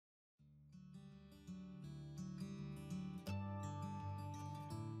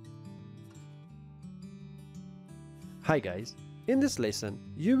Hi guys, in this lesson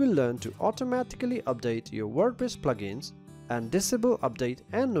you will learn to automatically update your WordPress plugins and disable update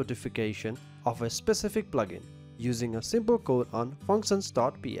and notification of a specific plugin using a simple code on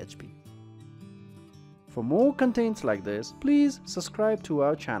functions.php. For more contents like this, please subscribe to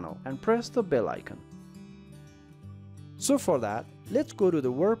our channel and press the bell icon. So for that, let's go to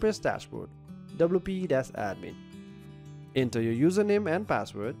the WordPress dashboard, wp-admin. Enter your username and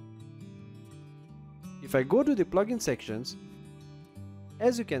password. If I go to the plugin sections,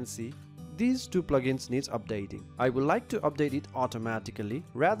 as you can see, these two plugins needs updating. I would like to update it automatically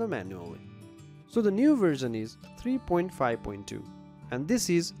rather manually. So the new version is 3.5.2 and this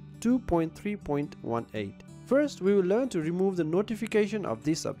is 2.3.18. First, we will learn to remove the notification of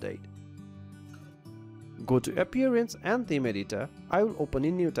this update. Go to Appearance and Theme Editor. I will open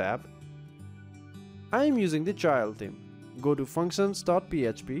a new tab. I am using the child theme. Go to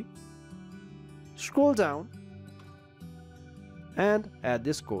functions.php. Scroll down and add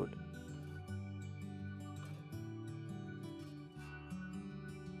this code.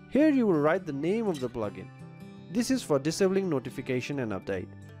 Here you will write the name of the plugin. This is for disabling notification and update.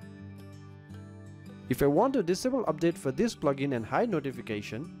 If I want to disable update for this plugin and hide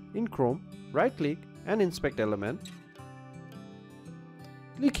notification, in Chrome, right click and inspect element.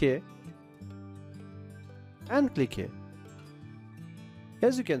 Click here and click here.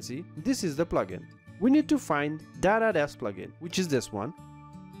 As you can see, this is the plugin. We need to find data dash plugin, which is this one.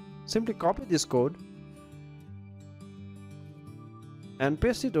 Simply copy this code and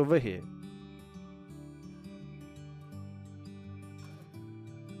paste it over here.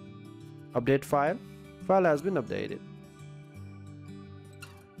 Update file. File has been updated.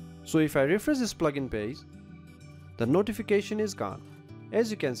 So if I refresh this plugin page, the notification is gone.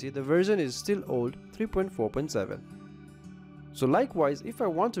 As you can see, the version is still old 3.4.7. So likewise, if I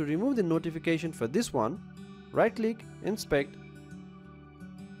want to remove the notification for this one, right click, inspect,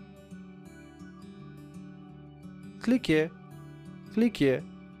 click here,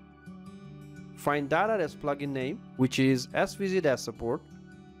 find data dash plugin name, which is svg-support,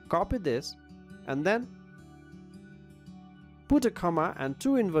 copy this and then put a comma and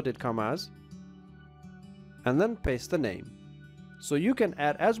two inverted commas and then paste the name. So you can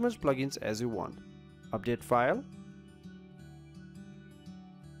add as much plugins as you want. Update file.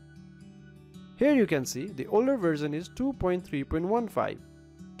 Here you can see the older version is 2.3.15.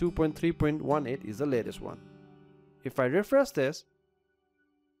 2.3.18 is the latest one. If I refresh this,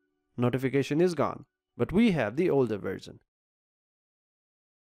 notification is gone, but we have the older version.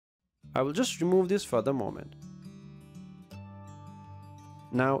 I will just remove this for the moment.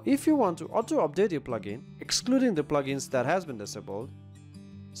 Now, if you want to auto-update your plugin, excluding the plugins that has been disabled,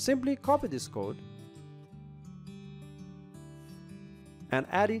 simply copy this code and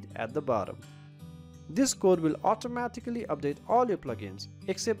add it at the bottom. This code will automatically update all your plugins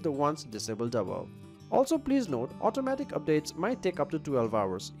except the ones disabled above. Also, please note, automatic updates might take up to 12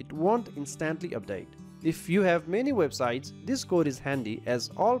 hours. It won't instantly update. If you have many websites, this code is handy as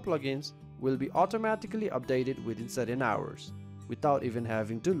all plugins will be automatically updated within certain hours without even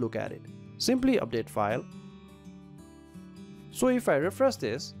having to look at it. Simply update file. So if I refresh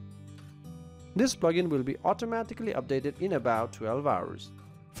this plugin will be automatically updated in about 12 hours.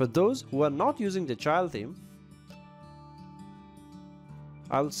 For those who are not using the child theme,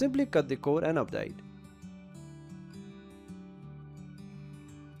 I will simply cut the code and update.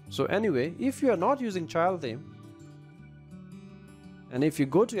 So anyway, if you are not using child theme, and if you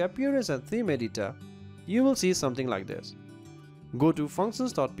go to Appearance and Theme Editor, you will see something like this. Go to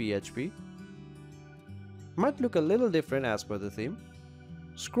functions.php. Might look a little different as per the theme.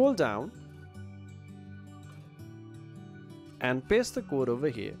 Scroll down and paste the code over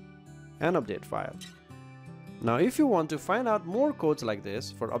here and update file. Now if you want to find out more codes like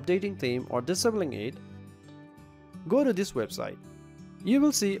this for updating theme or disabling it, go to this website. You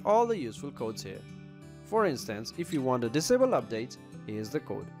will see all the useful codes here. For instance, if you want to disable updates, here's the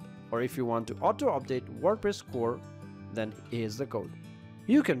code. Or if you want to auto-update WordPress core, then here's the code.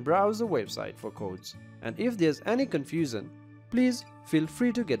 You can browse the website for codes, and if there's any confusion, please feel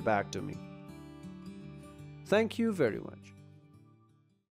free to get back to me. Thank you very much.